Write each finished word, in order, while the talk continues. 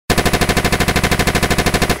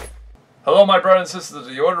Hello my brothers and sisters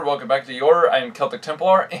of the Order, welcome back to the Order. I am Celtic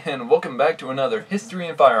Templar, and welcome back to another History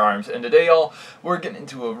in Firearms. And today, y'all, we're getting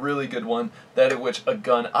into a really good one, that in which a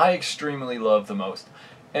gun I extremely love the most.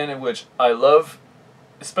 And in which I love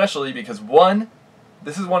especially because, one,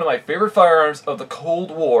 this is one of my favorite firearms of the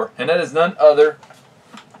Cold War, and that is none other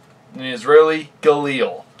than the Israeli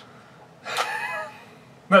Galil.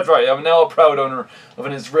 That's right, I'm now a proud owner of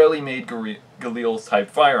an Israeli-made Galil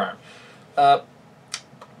type firearm.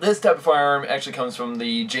 This type of firearm actually comes from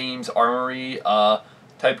the James Armory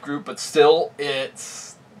type group, but still,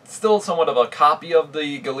 it's still somewhat of a copy of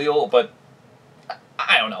the Galil, but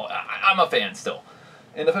I don't know, I'm a fan still.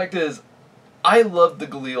 And the fact is, I loved the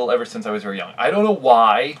Galil ever since I was very young. I don't know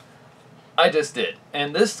why, I just did.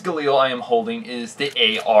 And this Galil I am holding is the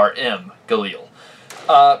ARM Galil.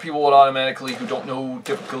 People would automatically, who don't know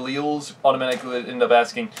different Galils, automatically end up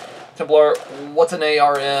asking, Templar, what's an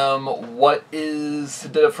ARM? What is the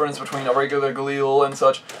difference between a regular Galil and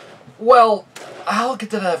such? Well, I'll get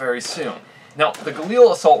to that very soon. Now, the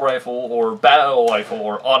Galil assault rifle, or battle rifle,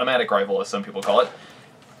 or automatic rifle as some people call it,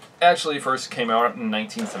 actually first came out in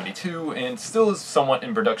 1972 and still is somewhat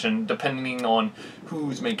in production depending on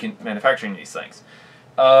who's manufacturing these things.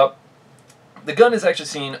 The gun has actually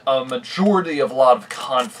seen a majority of a lot of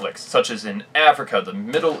conflicts, such as in Africa, the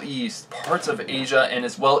Middle East, parts of Asia, and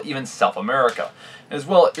as well even South America. As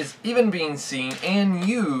well as even being seen and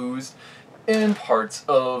used in parts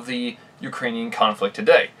of the Ukrainian conflict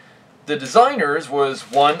today. The designers was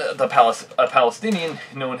one, a Palestinian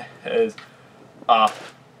known as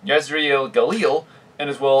Israeli Galil,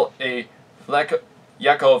 and as well a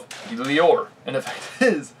Yakov Lior. And the fact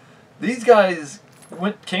is, these guys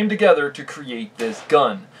came together to create this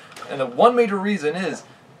gun. And the one major reason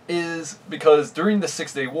is because during the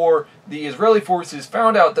 6-Day War, the Israeli forces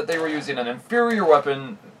found out that they were using an inferior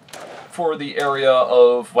weapon for the area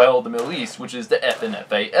of, well, the Middle East, which is the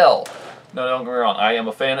FNFAL. Now, don't get me wrong, I am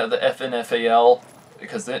a fan of the FNFAL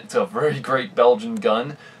because it's a very great Belgian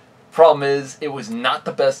gun. Problem is, it was not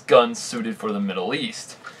the best gun suited for the Middle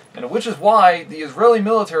East. And which is why the Israeli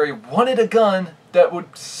military wanted a gun that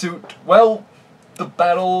would suit, well, the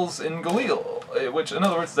battles in Galil, which, in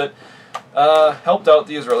other words, that helped out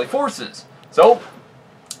the Israeli forces. So,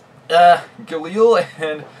 Galil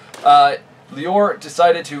and Lior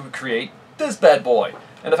decided to create this bad boy.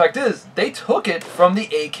 And the fact is, they took it from the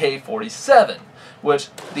AK-47, which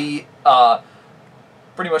the,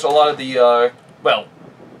 pretty much a lot of the, well,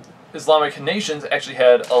 Islamic nations actually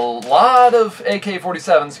had a lot of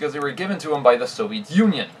AK-47s because they were given to them by the Soviet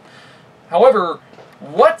Union. However,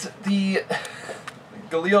 what the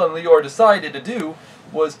Galil and Lior decided to do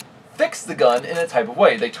was fix the gun in a type of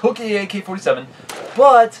way. They took the AK-47,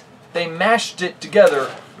 but they mashed it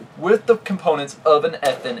together with the components of an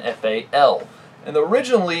FNFAL. And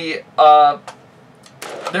originally,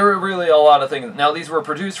 there were really a lot of things. Now, these were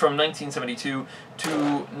produced from 1972 to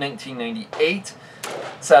 1998.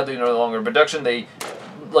 Sadly, no longer in production. They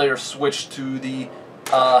later switched to the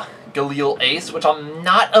Galil ACE, which I'm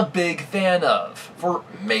not a big fan of, for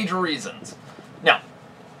major reasons. Now,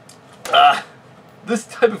 this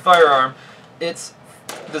type of firearm, its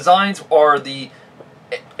designs are the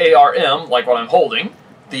ARM, like what I'm holding,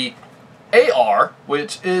 the AR,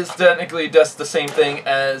 which is technically just the same thing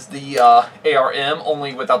as the ARM,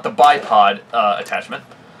 only without the bipod attachment,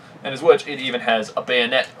 and as which it even has a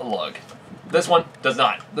bayonet lug. This one does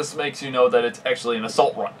not. This makes you know that it's actually an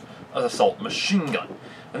assault machine gun.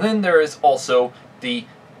 And then there is also the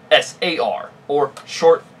SAR, or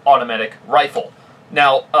short automatic rifle.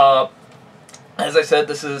 Now, as I said,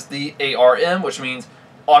 this is the ARM, which means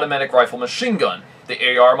automatic rifle machine gun.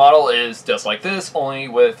 The AR model is just like this, only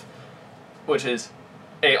with, which is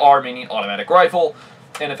AR meaning automatic rifle,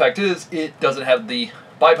 and the fact is, it doesn't have the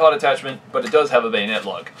bipod attachment, but it does have a bayonet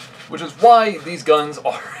lug, which is why these guns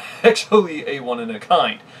are actually a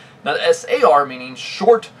one-in-a-kind. Now, the SAR, meaning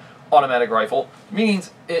short automatic rifle,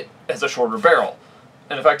 means it has a shorter barrel.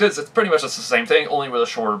 And the fact is, it's pretty much just the same thing, only with a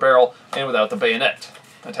shorter barrel and without the bayonet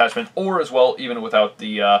attachment, or as well, even without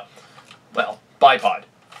the, well, bipod.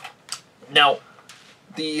 Now,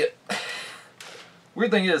 the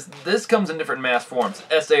weird thing is, this comes in different mass forms.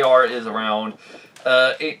 SAR is around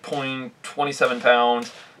 8.27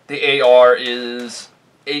 pounds, the AR is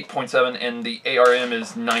 8.7, and the ARM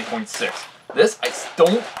is 9.6. This, I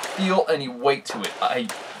don't feel any weight to it. I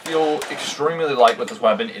feel extremely light with this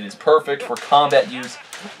weapon. It is perfect for combat use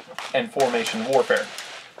and formation warfare.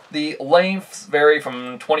 The lengths vary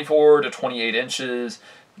from 24 to 28 inches.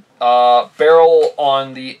 Barrel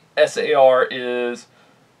on the SAR is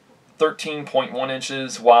 13.1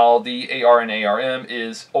 inches, while the AR and ARM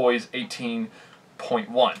is always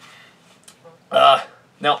 18.1.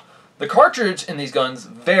 Now, the cartridge in these guns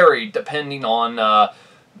varied depending on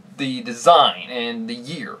the design and the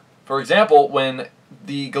year. For example, when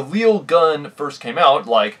the Galil gun first came out,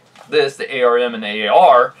 like this, the ARM and the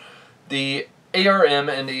AR, the ARM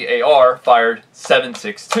and the AR fired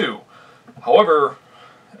 7.62. However,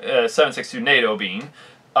 7.62 NATO being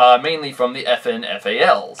mainly from the FN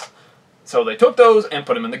FALs. So they took those and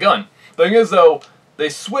put them in the gun. Thing is, though, they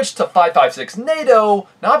switched to 5.56 NATO,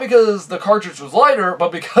 not because the cartridge was lighter,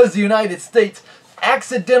 but because the United States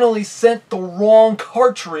accidentally sent the wrong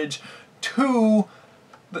cartridge to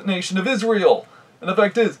the nation of Israel. And the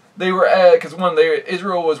fact is, they were because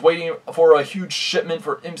Israel was waiting for a huge shipment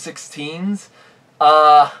for M16s,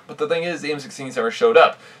 but the thing is, the M16s never showed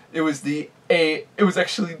up. It was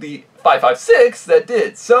actually the 5.56 that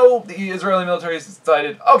did. So the Israeli military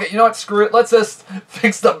decided, okay, you know what, screw it, let's just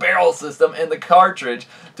fix the barrel system and the cartridge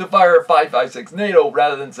to fire 5.56 NATO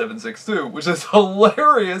rather than 7.62, which is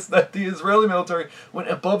hilarious that the Israeli military went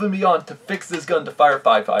above and beyond to fix this gun to fire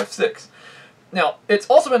 5.56. Now, it's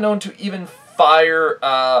also been known to even fire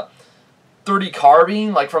 30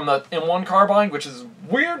 carbine, like from the M1 carbine, which is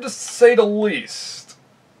weird to say the least.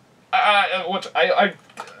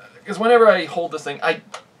 Because whenever I hold this thing, I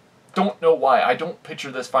don't know why. I don't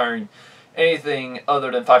picture this firing anything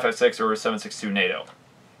other than 5.56 or 7.62 NATO.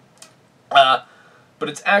 But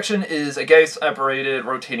its action is a gas-operated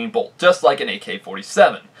rotating bolt, just like an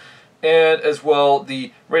AK-47. And as well,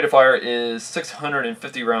 the rate of fire is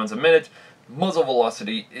 650 rounds a minute. Muzzle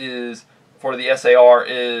velocity is, for the SAR,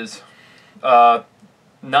 is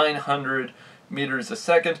 900 meters a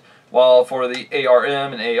second, while for the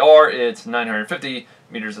ARM and AR, it's 950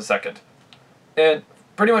 meters a second. And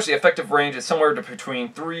pretty much the effective range is somewhere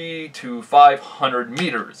between 300 to 500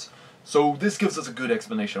 meters. So this gives us a good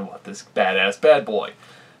explanation about this badass bad boy.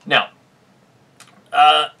 Now,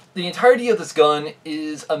 the entirety of this gun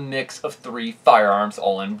is a mix of 3 firearms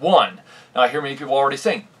all in one. Now I hear many people already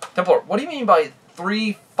saying, Templar, what do you mean by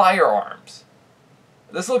 3 firearms?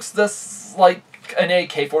 This looks like an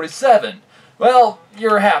AK-47. Well,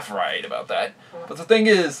 you're half right about that. But the thing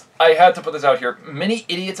is, I had to put this out here. Many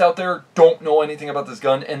idiots out there don't know anything about this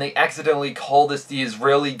gun, and they accidentally call this the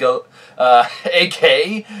Israeli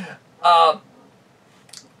AK. I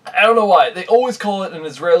don't know why. They always call it an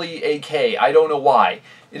Israeli AK. I don't know why.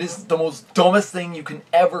 It is the most dumbest thing you can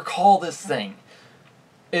ever call this thing.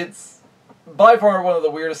 It's by far one of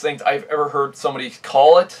the weirdest things I've ever heard somebody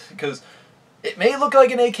call it, because it may look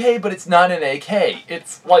like an AK, but it's not an AK.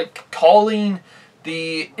 It's like calling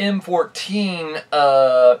the M14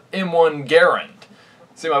 M1 Garand.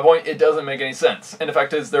 See my point? It doesn't make any sense. And the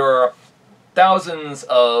fact is, there are thousands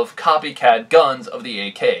of copycat guns of the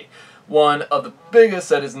AK. One of the biggest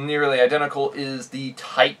that is nearly identical is the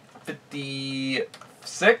Type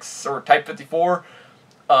 56 or Type 54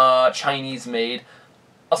 Chinese-made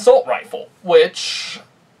assault rifle, which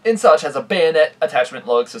in such has a bayonet attachment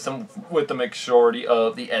lug system with the majority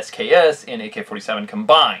of the SKS and AK-47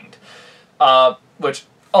 combined. Which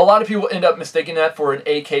a lot of people end up mistaking that for an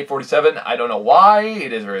AK-47. I don't know why.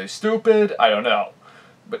 It is very stupid. I don't know.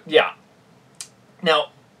 But yeah.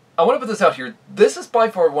 Now, I want to put this out here. This is by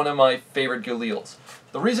far one of my favorite Galils.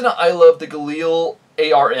 The reason I love the Galil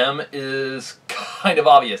ARM is kind of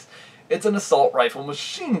obvious. It's an assault rifle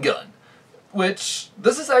machine gun, which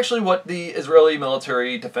this is actually what the Israeli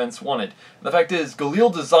military defense wanted. The fact is,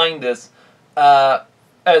 Galil designed this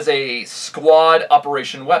as a squad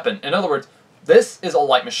operation weapon. In other words, this is a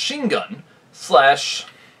light machine gun slash,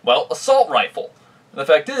 well, assault rifle. The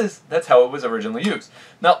fact is, that's how it was originally used.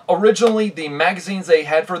 Now, originally, the magazines they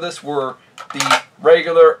had for this were the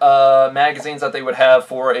regular magazines that they would have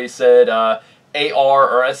for a said AR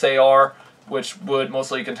or SAR, which would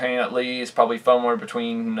mostly contain at least probably somewhere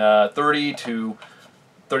between 30 to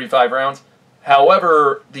 35 rounds.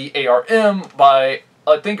 However, the ARM, by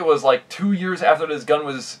I think it was like 2 years after this gun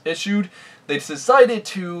was issued, they decided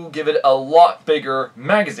to give it a lot bigger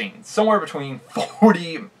magazine, somewhere between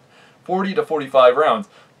 40 to 45 rounds.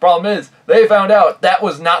 Problem is, they found out that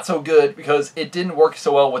was not so good because it didn't work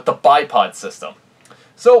so well with the bipod system.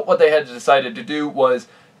 So what they had decided to do was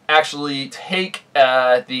actually take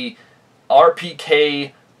the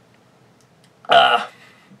RPK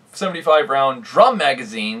 75 round drum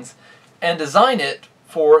magazines and design it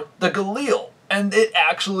for the Galil. And it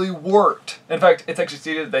actually worked. In fact, it's actually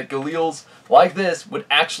stated that Galils like this would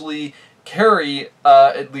actually carry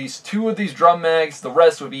at least 2 of these drum mags. The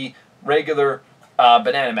rest would be regular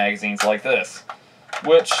banana magazines like this,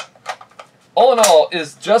 which all in all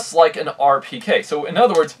is just like an RPK. So in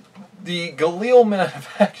other words, the Galil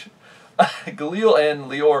manufacturer, Galil and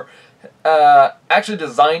Lior, actually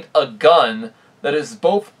designed a gun that is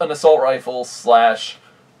both an assault rifle slash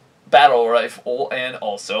battle rifle and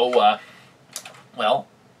also, well,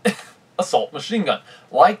 assault machine gun,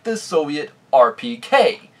 like the Soviet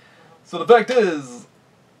RPK. So the fact is,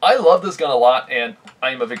 I love this gun a lot, and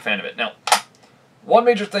I am a big fan of it. Now, one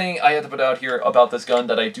major thing I have to put out here about this gun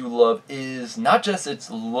that I do love is not just its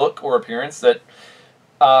look or appearance that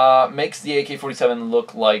makes the AK-47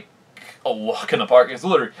 look like a walk in the park.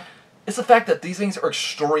 It's the fact that these things are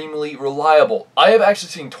extremely reliable. I have actually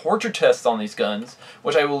seen torture tests on these guns,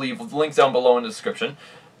 which I will leave links down below in the description,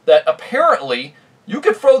 that apparently you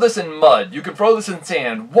can throw this in mud, you can throw this in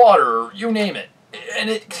sand, water, you name it, and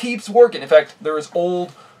it keeps working. In fact, there's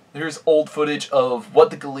old footage of what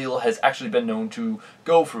the Galil has actually been known to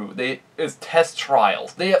go through. It's test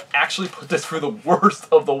trials. They have actually put this through the worst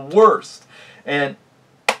of the worst. And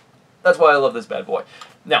that's why I love this bad boy.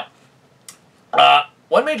 Now,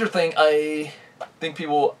 one major thing I think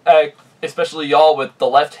people, especially y'all with the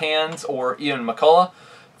left hands or Ian McCullough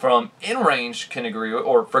from In Range can agree with,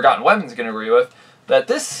 or Forgotten Weapons can agree with, that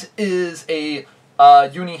this is a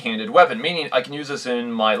uni-handed weapon, meaning I can use this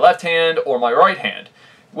in my left hand or my right hand,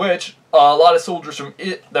 which a lot of soldiers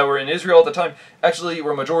that were in Israel at the time actually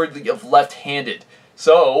were majority of left-handed.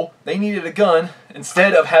 So they needed a gun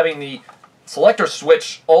instead of having the selector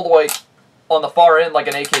switch all the way on the far end like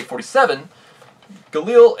an AK-47.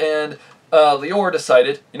 Galil and Lior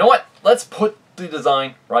decided, you know what? Let's put the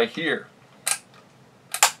design right here.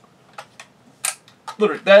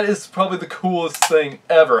 Literally, that is probably the coolest thing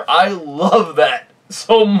ever. I love that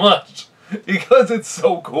so much because it's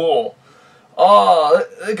so cool. Oh,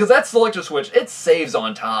 because that selector switch, it saves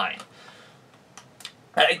on time.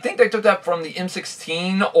 I think they took that from the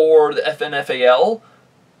M16 or the FNFAL,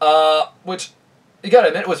 which, you gotta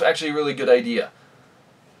admit, was actually a really good idea.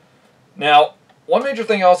 Now, one major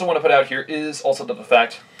thing I also want to put out here is also the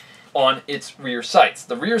fact on its rear sights.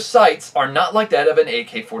 The rear sights are not like that of an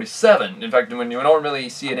AK-47. In fact, when you normally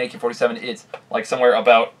see an AK-47, it's like somewhere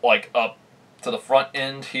about like up to the front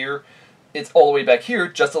end here. It's all the way back here,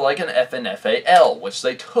 just like an FNFAL, which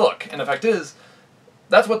they took. And the fact is,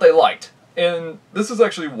 that's what they liked. And this is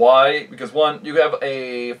actually why, because one, you have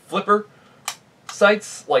a flipper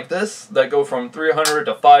sights like this that go from 300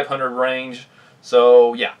 to 500 range.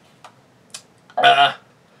 So, yeah.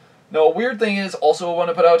 Now, a weird thing is, also I want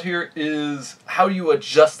to put out here, is how do you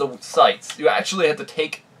adjust the sights? You actually have to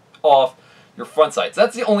take off your front sights.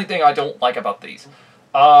 That's the only thing I don't like about these.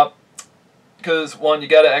 Because, one, you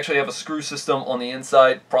got to actually have a screw system on the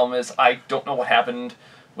inside. Problem is, I don't know what happened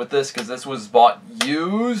with this, because this was bought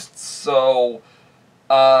used, so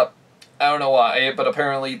I don't know why, but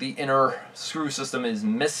apparently the inner screw system is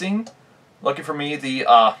missing. Lucky for me, the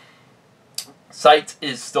sight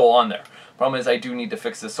is still on there. Problem is, I do need to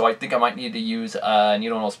fix this, so I think I might need to use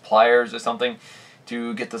needle nose pliers or something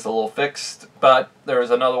to get this a little fixed. But there is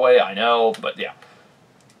another way, I know, but yeah.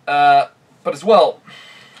 But as well,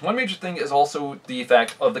 one major thing is also the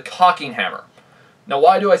fact of the cocking hammer. Now,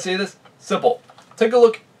 why do I say this? Simple. Take a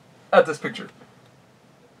look at this picture.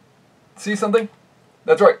 See something?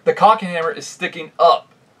 That's right, the cocking hammer is sticking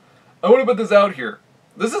up. I want to put this out here.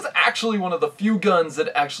 This is actually one of the few guns that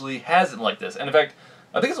actually has it like this. And in fact,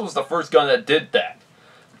 I think this was the first gun that did that.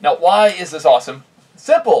 Now, why is this awesome?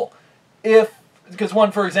 Simple. Because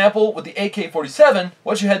one, for example, with the AK-47,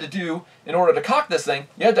 what you had to do in order to cock this thing,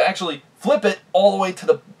 you had to actually flip it all the way to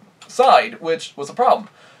the side, which was a problem.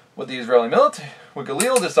 What the Israeli military, what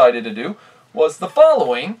Galil decided to do, was the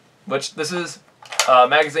following, which this is,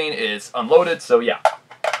 magazine is unloaded, so yeah.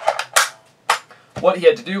 What he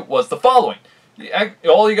had to do was the following.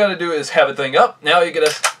 All you gotta do is have a thing up, now you get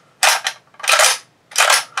a...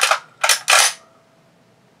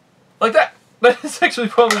 like that. That is actually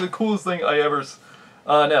probably the coolest thing I ever...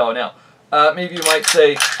 Now, maybe you might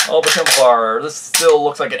say, oh, but Templar, this still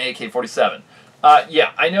looks like an AK-47.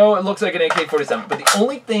 Yeah, I know it looks like an AK-47, but the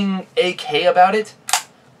only thing AK about it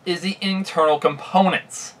is the internal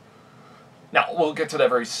components. Now, we'll get to that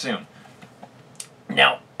very soon.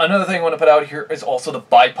 Now, another thing I want to put out here is also the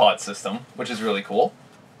bipod system, which is really cool.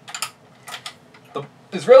 The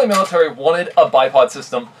Israeli military wanted a bipod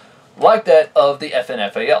system like that of the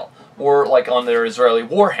FNFAL, or like on their Israeli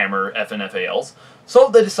Warhammer FNFALs, so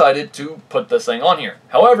they decided to put this thing on here.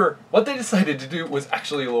 However, what they decided to do was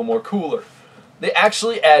actually a little more cooler. They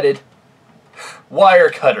actually added wire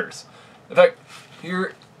cutters. In fact,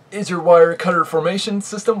 here is your wire cutter formation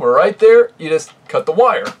system. Right there, you just cut the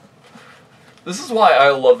wire. This is why I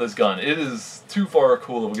love this gun. It is too far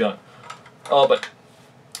cool of a gun. But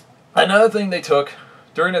another thing they took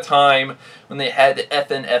during the time when they had the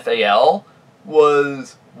FNFAL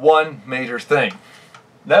was one major thing.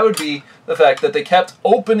 That would be the fact that they kept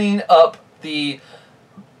opening up the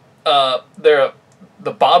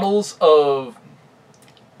bottles of.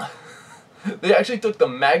 They actually took the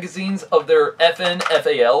magazines of their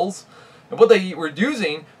FALs, and what they were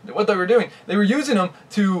doing, they were using them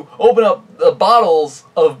to open up the bottles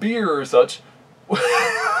of beer or such,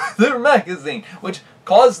 their magazine, which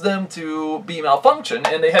caused them to be malfunction,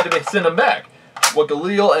 and they had to send them back. What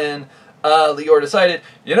Galil and Lior decided,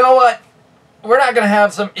 you know what? We're not going to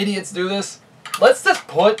have some idiots do this. Let's just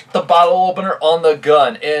put the bottle opener on the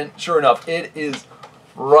gun. And sure enough, it is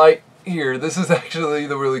right here. This is actually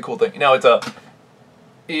the really cool thing. Now, it's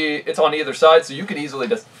on either side, so you could easily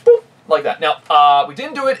just boop, like that. Now, we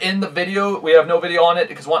didn't do it in the video. We have no video on it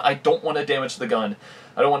because, one, I don't want to damage the gun.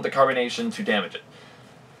 I don't want the carbonation to damage it.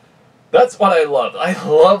 That's what I love. I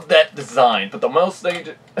love that design. But the most thing,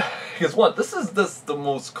 because one, this is the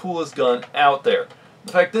most coolest gun out there.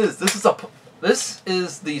 The fact is, this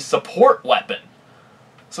is the support weapon.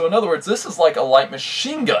 So in other words, this is like a light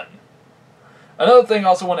machine gun. Another thing I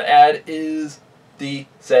also want to add is the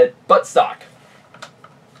said buttstock.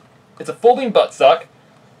 It's a folding buttstock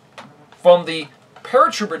from the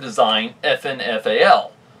paratrooper design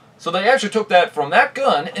FNFAL. So they actually took that from that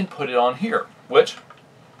gun and put it on here, which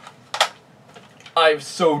I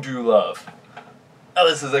so do love. Oh,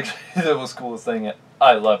 this is actually the most coolest thing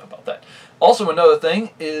I love about that. Also, another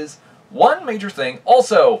thing is one major thing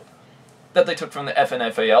also that they took from the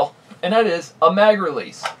FNFAL, and that is a mag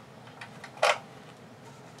release.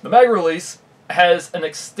 The mag release has an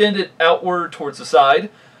extended outward towards the side,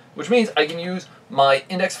 which means I can use my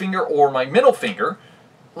index finger or my middle finger,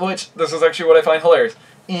 which this is actually what I find hilarious.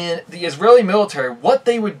 In the Israeli military, what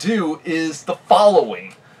they would do is the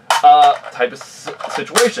following type of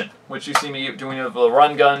situation, which you see me doing in the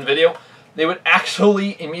run gun video. They would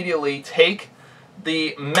actually immediately take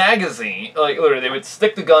the magazine, like literally they would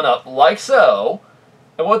stick the gun up like so,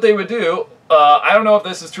 and what they would do, I don't know if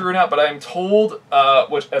this is true or not, but I'm told,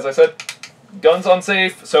 which as I said, gun's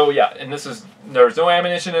unsafe, so yeah, and there's no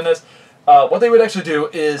ammunition in this. What they would actually do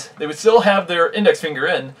is they would still have their index finger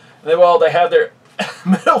in, and while they have their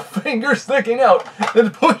middle finger sticking out,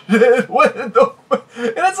 and push it with the,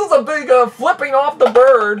 and it's just a big flipping off the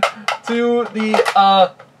bird to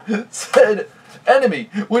the said enemy,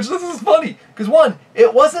 which this is funny, because one,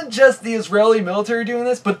 it wasn't just the Israeli military doing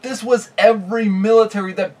this, but this was every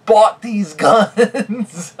military that bought these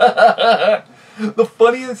guns. The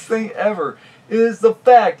funniest thing ever is the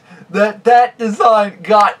fact that that design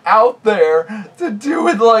got out there to do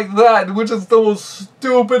it like that, which is the most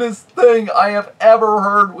stupidest thing I have ever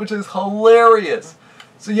heard, which is hilarious.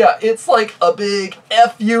 So yeah, it's like a big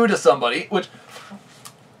F you to somebody, which,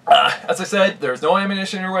 as I said, there's no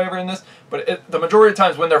ammunition or whatever in this, but the majority of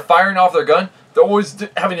times when they're firing off their gun, they're always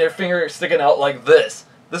having their finger sticking out like this.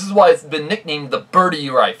 This is why it's been nicknamed the birdie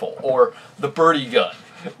rifle, or the birdie gun.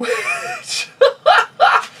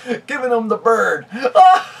 Giving them the bird.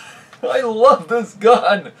 I love this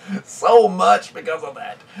gun so much because of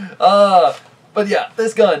that. But yeah,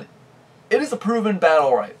 this gun, it is a proven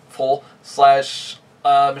battle rifle slash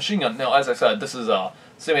machine gun. Now, as I said, this is a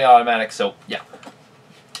semi-automatic, so yeah.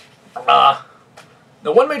 Now,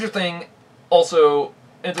 one major thing also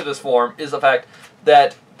into this form is the fact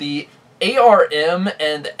that the ARM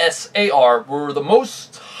and the SAR were the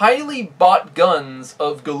most highly bought guns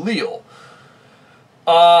of Galil.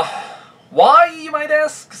 Why, you might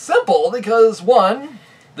ask? Simple, because one,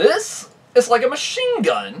 this is like a machine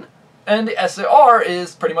gun, and the SAR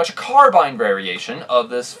is pretty much a carbine variation of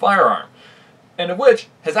this firearm, and of which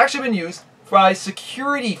has actually been used by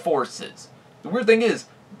security forces. The weird thing is,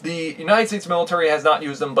 the United States military has not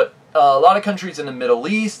used them, but a lot of countries in the Middle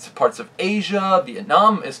East, parts of Asia,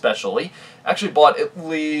 Vietnam especially, actually bought at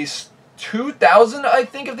least 2,000, I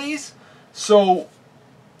think, of these. So,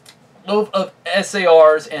 of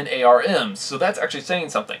SARs and ARMs. So that's actually saying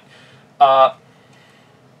something. Now,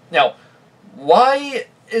 why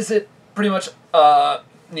is it pretty much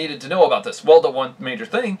needed to know about this? Well, the one major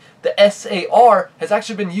thing, the SAR has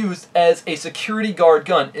actually been used as a security guard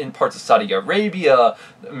gun in parts of Saudi Arabia,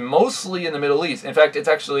 mostly in the Middle East. In fact, it's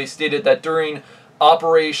actually stated that during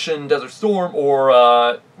Operation Desert Storm,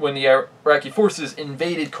 or when the Iraqi forces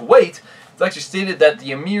invaded Kuwait, it's actually stated that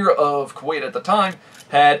the Emir of Kuwait at the time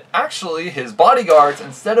had actually his bodyguards,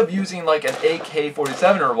 instead of using like an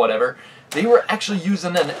AK-47 or whatever, they were actually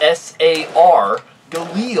using an SAR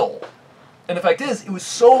Galil. And the fact is, it was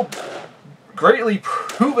so greatly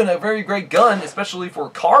proven a very great gun, especially for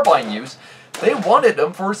carbine use, they wanted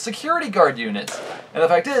them for security guard units. And the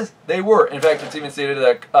fact is, they were. In fact, it's even stated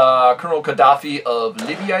that Colonel Gaddafi of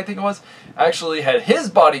Libya, I think it was, actually had his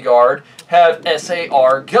bodyguard have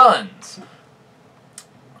SAR guns.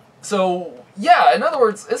 So, yeah, in other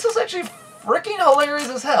words, this is actually freaking hilarious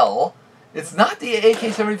as hell. It's not the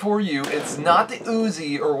AK-74U, it's not the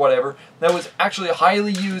Uzi or whatever that was actually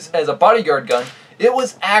highly used as a bodyguard gun. It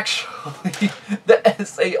was actually the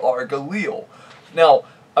SAR Galil. Now,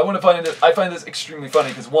 I find this extremely funny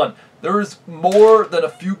because, one, there is more than a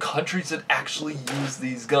few countries that actually use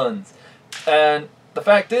these guns. And the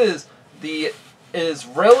fact is, the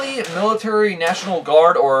Israeli Military National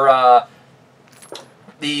Guard, or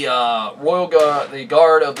the Royal Guard, the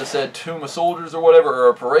Guard of the said Tomb of Soldiers or whatever,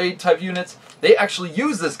 or parade type units, they actually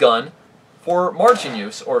use this gun for marching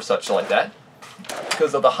use or such like that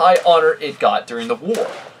because of the high honor it got during the war.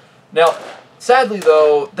 Now, sadly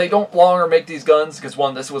though, they don't longer make these guns because,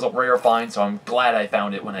 one, this was a rare find, so I'm glad I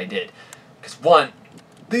found it when I did. Because, one,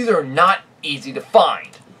 these are not easy to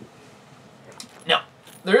find. Now,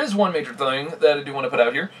 there is one major thing that I do want to put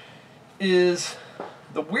out here, is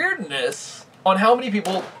the weirdness on how many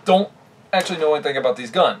people don't actually know anything about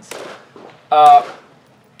these guns.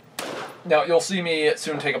 Now, you'll see me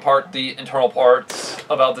soon take apart the internal parts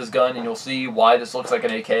about this gun, and you'll see why this looks like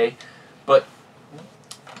an AK. But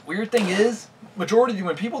weird thing is, majority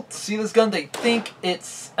when people see this gun, they think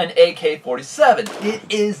it's an AK-47.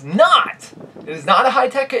 It is not. It is not a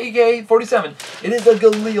high-tech AK-47. It is a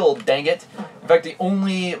Galil, dang it. In fact, the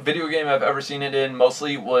only video game I've ever seen it in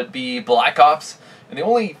mostly would be Black Ops. And the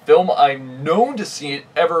only film I'm known to see it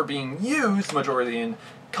ever being used, majority in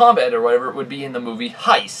combat or whatever, would be in the movie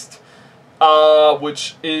Heist.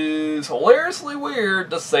 Which is hilariously weird,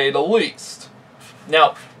 to say the least.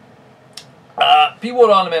 Now, people would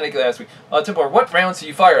automatically ask me, Templar, what rounds do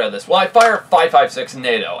you fire out of this? Well, I fire 5.56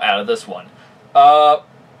 NATO out of this one. But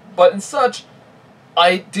in such,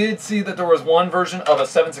 I did see that there was one version of a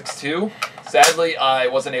 7.62. Sadly, I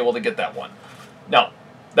wasn't able to get that one. Now,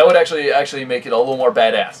 that would actually make it a little more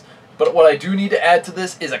badass. But what I do need to add to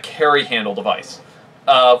this is a carry handle device,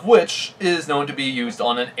 which is known to be used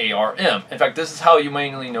on an ARM. In fact, this is how you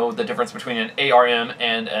mainly know the difference between an ARM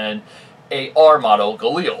and an AR model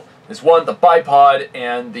Galil. Is one, the bipod,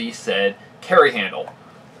 and the said carry handle.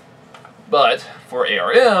 But for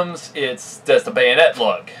ARMs, it's just a bayonet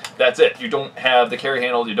lug. That's it. You don't have the carry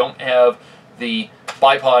handle, you don't have the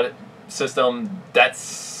bipod system.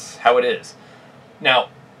 That's how it is. Now,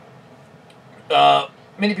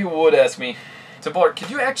 many people would ask me, Templar, could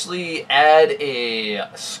you actually add a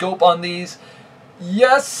scope on these?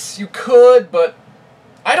 Yes, you could, but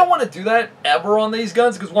I don't want to do that ever on these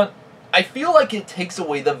guns because, one, I feel like it takes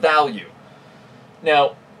away the value.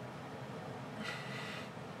 Now,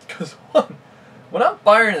 because when I'm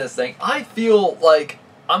firing this thing, I feel like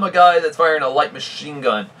I'm a guy that's firing a light machine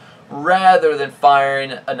gun rather than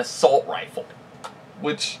firing an assault rifle.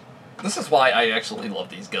 Which, this is why I actually love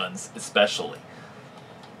these guns, especially.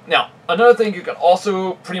 Now, another thing you can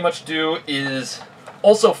also pretty much do is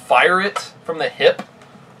also fire it from the hip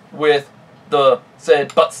with the said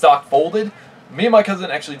buttstock folded. Me and my cousin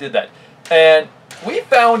actually did that. And we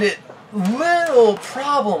found it little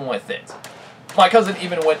problem with it. My cousin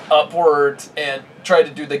even went upwards and tried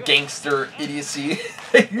to do the gangster idiocy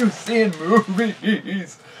that you see in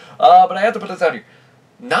movies. But I have to put this out here.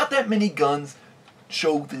 Not that many guns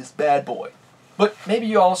show this bad boy. But maybe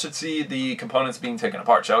you all should see the components being taken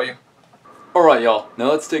apart, shall you? Alright y'all, now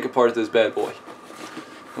let's take apart this bad boy.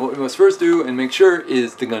 And what we must first do and make sure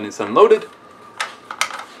is the gun is unloaded.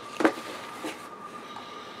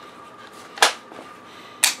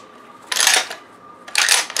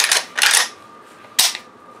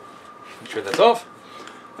 Make sure that's off.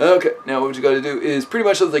 Okay, now what you gotta do is pretty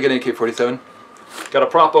much looks like an AK-47. Gotta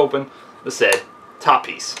prop open the said top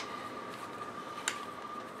piece.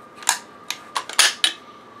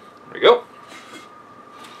 There we go.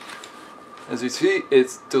 As you see,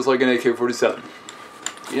 it's just like an AK-47.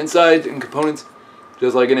 The inside and components,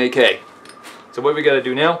 just like an AK. So what we gotta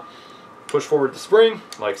do now, push forward the spring,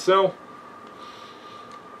 like so.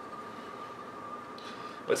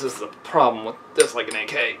 But this is the problem with this like an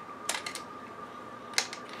AK.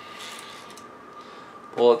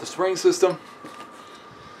 Pull out the spring system.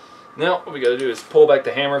 Now what we gotta do is pull back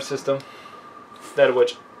the hammer system. That of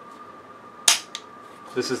which,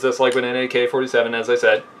 this is just like with an AK-47, as I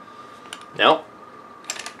said. Now,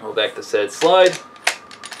 pull back the said slide.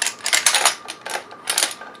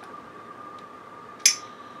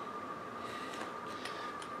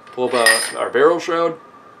 Pull up our barrel shroud.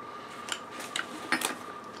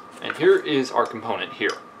 And here is our component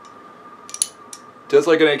here. Just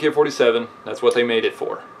like an AK-47, that's what they made it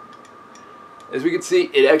for. As we can see,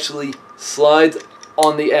 it actually slides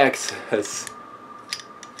on the axis.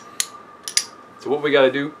 So what we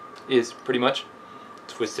gotta do is pretty much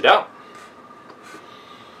twist it out.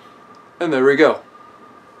 And there we go.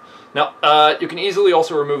 Now, you can easily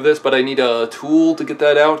also remove this, but I need a tool to get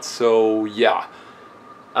that out, so yeah.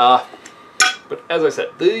 But as I said,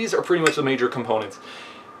 these are pretty much the major components.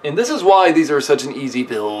 And this is why these are such an easy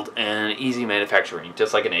build and easy manufacturing,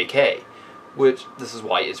 just like an AK. Which, this is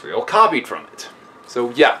why Israel copied from it.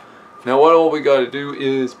 So yeah, now what all we gotta do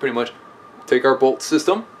is pretty much take our bolt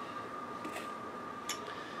system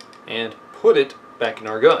and put it back in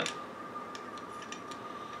our gun.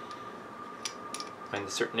 Find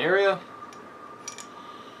a certain area.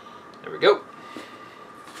 There we go.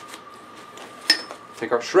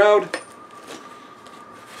 Take our shroud.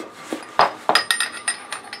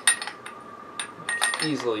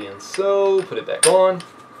 Easily and so, put it back on.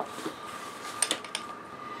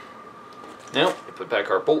 Now, we put back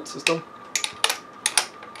our bolt system.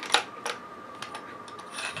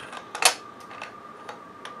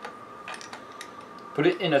 Put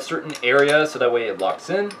it in a certain area so that way it locks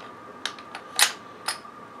in.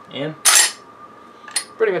 And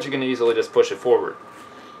pretty much you can easily just push it forward.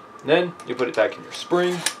 Then you put it back in your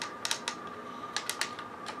spring.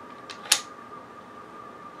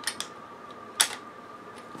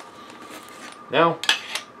 Now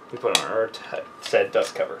we put on our said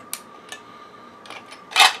dust cover.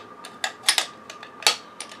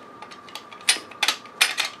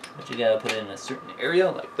 But you gotta put it in a certain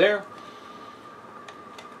area, like there.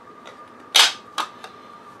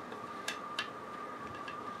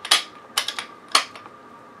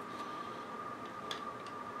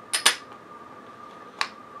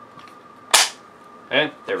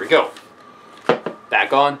 And there we go.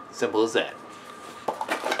 Back on, simple as that.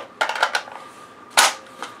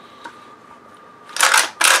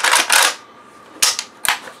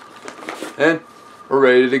 And we're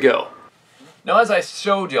ready to go. Now, as I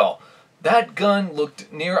showed y'all, that gun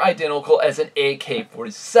looked near identical as an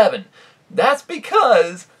AK-47. That's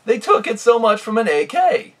because they took it so much from an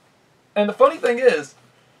AK. And the funny thing is,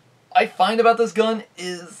 I find about this gun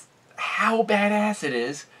is how badass it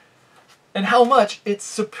is, and how much it's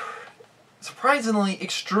surprisingly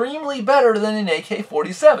extremely better than an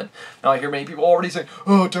AK-47. Now I hear many people already saying,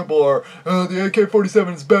 "Oh, Templar, the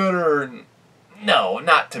AK-47 is better." No,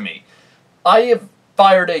 not to me. I have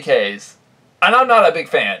fired AKs, and I'm not a big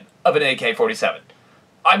fan of an AK-47.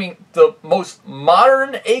 I mean, the most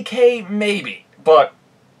modern AK, maybe, but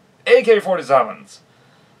AK-47s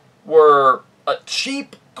were a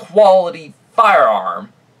cheap quality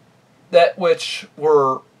firearm which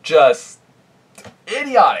were just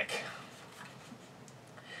idiotic.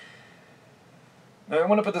 Now I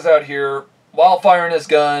want to put this out here. While firing this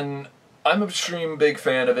gun, I'm an extreme big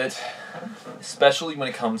fan of it, especially when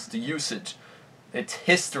it comes to usage. Its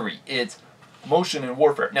history, its motion in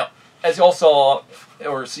warfare. Now, as you all saw,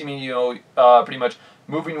 or see me, pretty much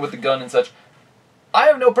moving with the gun and such, I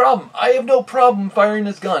have no problem. I have no problem firing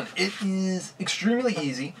this gun. It is extremely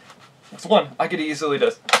easy. It's one, I could easily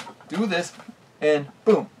just do this, and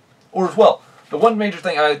boom. Or as well, the one major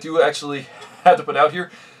thing I do actually have to put out here,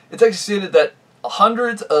 it's actually stated that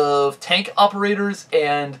hundreds of tank operators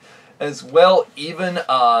and as well even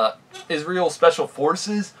Israel Special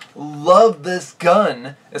Forces love this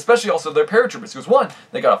gun, especially also their paratroopers. Because one,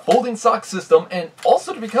 they got a folding stock system, and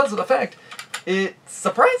also because of the fact it's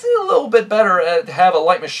surprisingly a little bit better at have a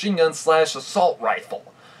light machine gun / assault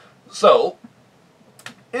rifle. So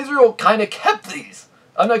Israel kind of kept these.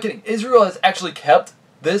 I'm not kidding. Israel has actually kept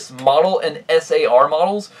this model and SAR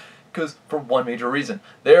models because for one major reason.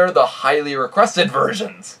 They're the highly requested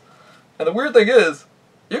versions. And the weird thing is,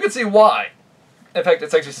 you can see why. In fact,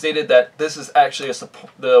 it's actually stated that this is actually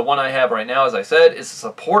the one I have right now, as I said, is a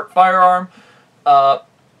support firearm. So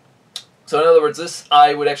in other words, this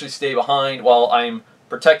I would actually stay behind while I'm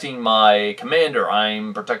protecting my commander.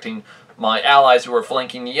 I'm protecting my allies who are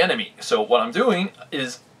flanking the enemy. So what I'm doing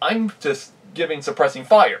is I'm just suppressing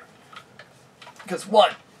fire. Because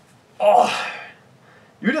one,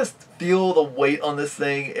 you just feel the weight on this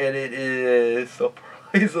thing and it is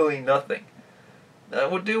surprisingly nothing. Now,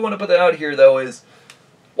 what I do want to put that out here though is,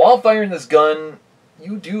 while firing this gun,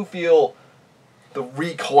 you do feel the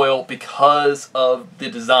recoil because of the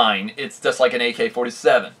design. It's just like an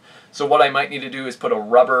AK-47. So what I might need to do is put a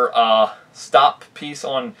rubber stop piece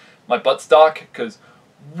on my buttstock, because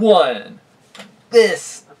one,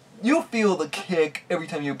 you feel the kick every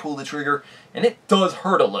time you pull the trigger, and it does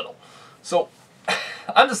hurt a little. So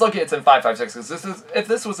I'm just lucky it's in 5.56, because if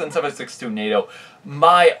this was in 7.62 NATO,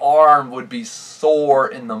 my arm would be sore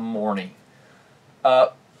in the morning.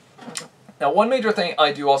 Now, one major thing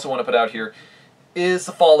I do also want to put out here is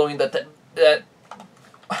the following, that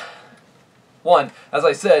One, as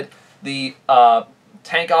I said, the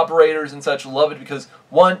tank operators and such love it because,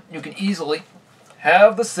 one, you can easily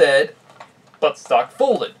have the said buttstock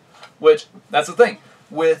folded, which, that's the thing.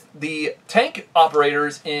 With the tank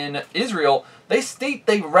operators in Israel, they state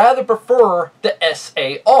they rather prefer the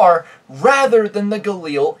SAR rather than the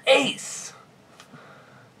Galil ACE.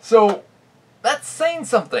 So, that's saying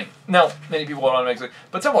something. Now, many people want to make it,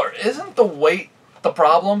 but similar, isn't the weight the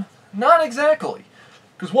problem? Not exactly.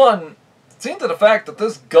 Because one, seeing to the fact that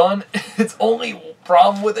this gun, its only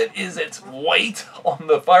problem with it is its weight on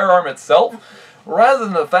the firearm itself, rather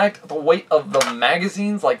than the fact the weight of the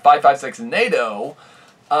magazines like 5.56 NATO,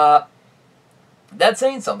 that's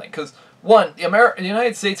saying something. Because one, the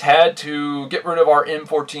United States had to get rid of our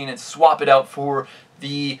M14 and swap it out for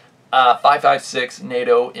the 5.56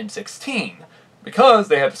 NATO M16. Because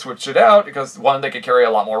they had to switch it out because, one, they could carry a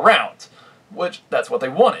lot more rounds. Which, that's what they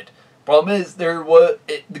wanted. Problem is, the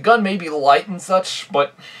gun may be light and such,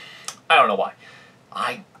 but I don't know why.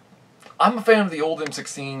 I'm a fan of the old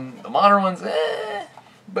M16, the modern ones,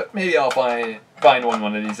 but maybe I'll find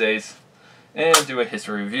one of these days and do a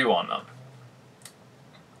history review on them.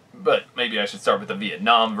 But maybe I should start with the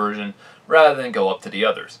Vietnam version rather than go up to the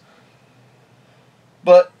others.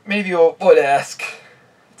 But maybe you would ask,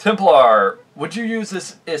 Templar, would you use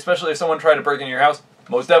this, especially if someone tried to break into your house?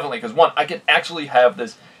 Most definitely, because one, I could actually have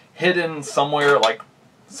this hidden somewhere, like,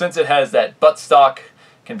 since it has that buttstock,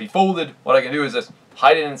 can be folded, what I can do is just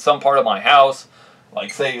hide it in some part of my house,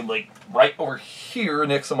 like, say, like, right over here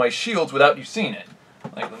next to my shields without you seeing it.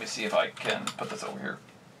 Like, let me see if I can put this over here.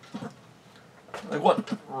 Like,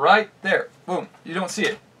 what? Right there. Boom. You don't see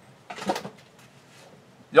it.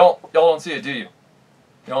 Y'all don't see it, do you?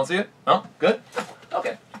 You don't see it? No? Good?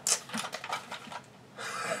 Okay.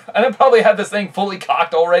 And I probably have this thing fully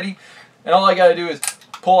cocked already, and all I gotta do is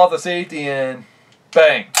pull off the safety and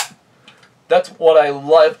bang. That's what I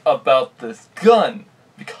love about this gun.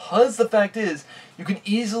 Because the fact is, you can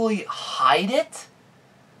easily hide it.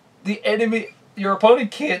 The enemy, your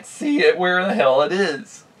opponent can't see it where the hell it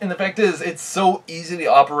is. And the fact is, it's so easy to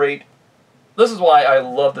operate. This is why I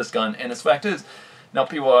love this gun. And the fact is, now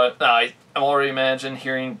people, I'm already imagining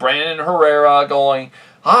hearing Brandon Herrera going,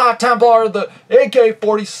 Templar, the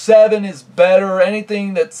AK-47 is better.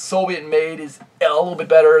 Anything that's Soviet made is a little bit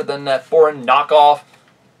better than that foreign knockoff.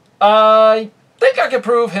 I think I can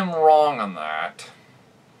prove him wrong on that.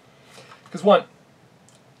 Because one,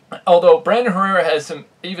 although Brandon Herrera has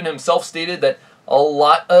even himself stated that a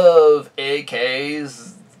lot of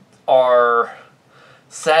AKs are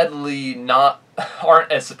sadly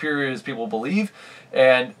aren't as superior as people believe,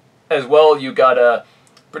 and as well you gotta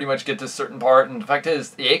pretty much get to a certain part, and the fact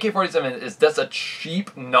is, the AK-47 is just a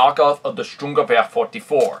cheap knockoff of the Sturmgewehr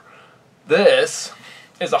 44. This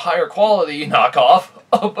is a higher quality knockoff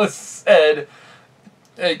of a said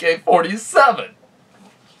AK-47.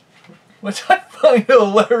 Which I find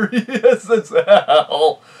hilarious as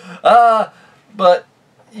hell. But,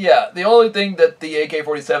 yeah, the only thing that the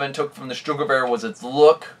AK-47 took from the Sturmgewehr was its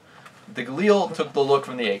look. The Galil took the look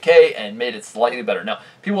from the AK and made it slightly better. Now,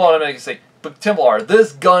 people automatically say, but Templar,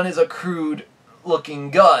 this gun is a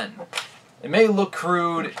crude-looking gun. It may look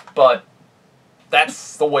crude, but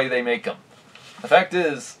that's the way they make them. The fact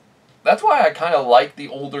is, that's why I kind of like the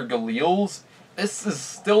older Galils. This is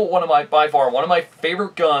still by far one of my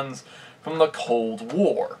favorite guns from the Cold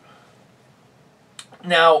War.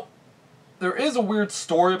 Now, there is a weird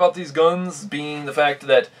story about these guns, being the fact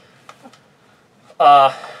that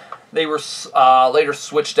they were later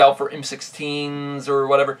switched out for M16s or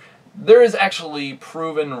whatever. There is actually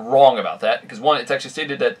proven wrong about that, because one, it's actually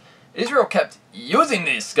stated that Israel kept using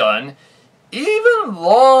this gun even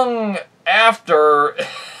long after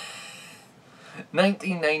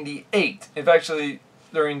 1998. If actually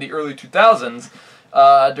during the early 2000s,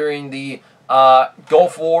 during the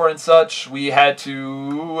Gulf War and such, we had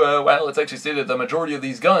to, well, it's actually stated the majority of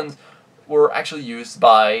these guns were actually used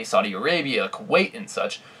by Saudi Arabia, Kuwait, and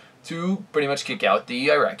such to pretty much kick out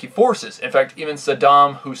the Iraqi forces. In fact, even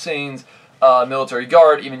Saddam Hussein's military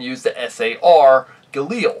guard even used the SAR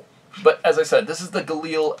Galil. But as I said, this is the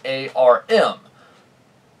Galil ARM.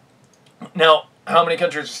 Now, how many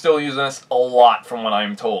countries are still using this? A lot, from what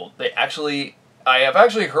I'm told. I have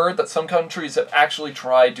actually heard that some countries have actually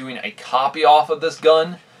tried doing a copy off of this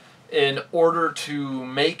gun in order to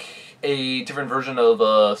make a different version of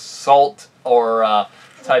assault or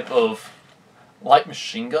type of light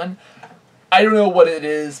machine gun. I don't know what it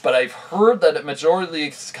is, but I've heard that the majority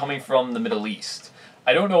is coming from the Middle East.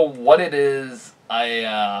 I don't know what it is.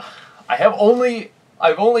 I've only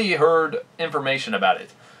heard information about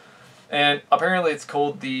it, and apparently it's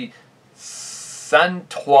called the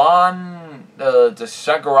Santuan de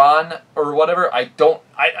Chagran or whatever.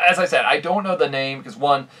 As I said, I don't know the name because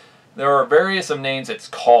one, there are various of names it's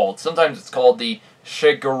called. Sometimes it's called the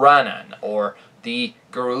Chagaranan or the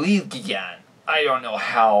Galil. I don't know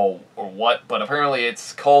how or what, but apparently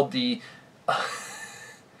it's called the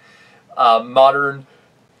modern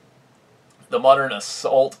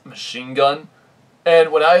assault machine gun.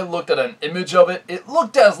 And when I looked at an image of it, it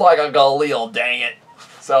looked as like a Galil, dang it.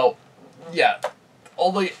 So, yeah.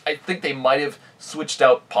 Only, I think they might have switched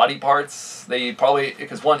out body parts. They probably,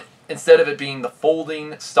 because one, instead of it being the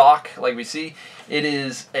folding stock like we see, it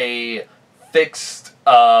is a fixed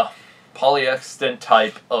polyester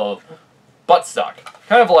type of buttstock.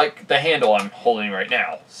 Kind of like the handle I'm holding right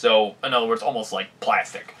now. So, in other words, almost like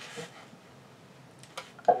plastic.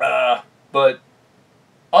 But,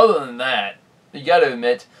 other than that, you gotta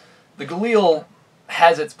admit, the Galil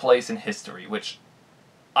has its place in history, which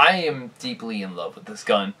I am deeply in love with this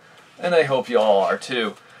gun, and I hope you all are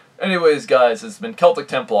too. Anyways, guys, this has been Celtic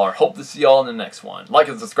Templar. Hope to see y'all in the next one. Like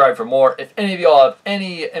and subscribe for more. If any of y'all have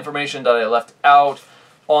any information that I left out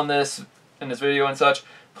on this, in this video and such,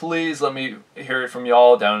 please let me hear it from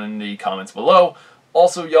y'all down in the comments below.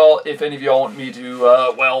 Also, y'all, if any of y'all want me to,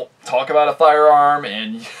 well, talk about a firearm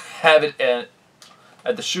and have it at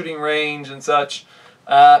the shooting range and such,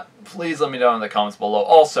 please let me know in the comments below.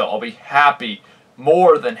 Also, I'll be happy,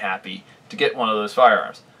 more than happy, to get one of those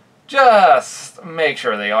firearms. Just make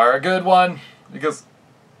sure they are a good one, because,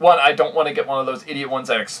 one, I don't want to get one of those idiot ones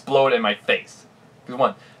that explode in my face. Because,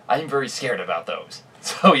 one, I'm very scared about those.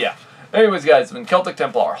 So, yeah. Anyways, guys, it's been Celtic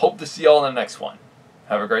Templar. Hope to see y'all in the next one.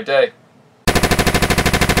 Have a great day.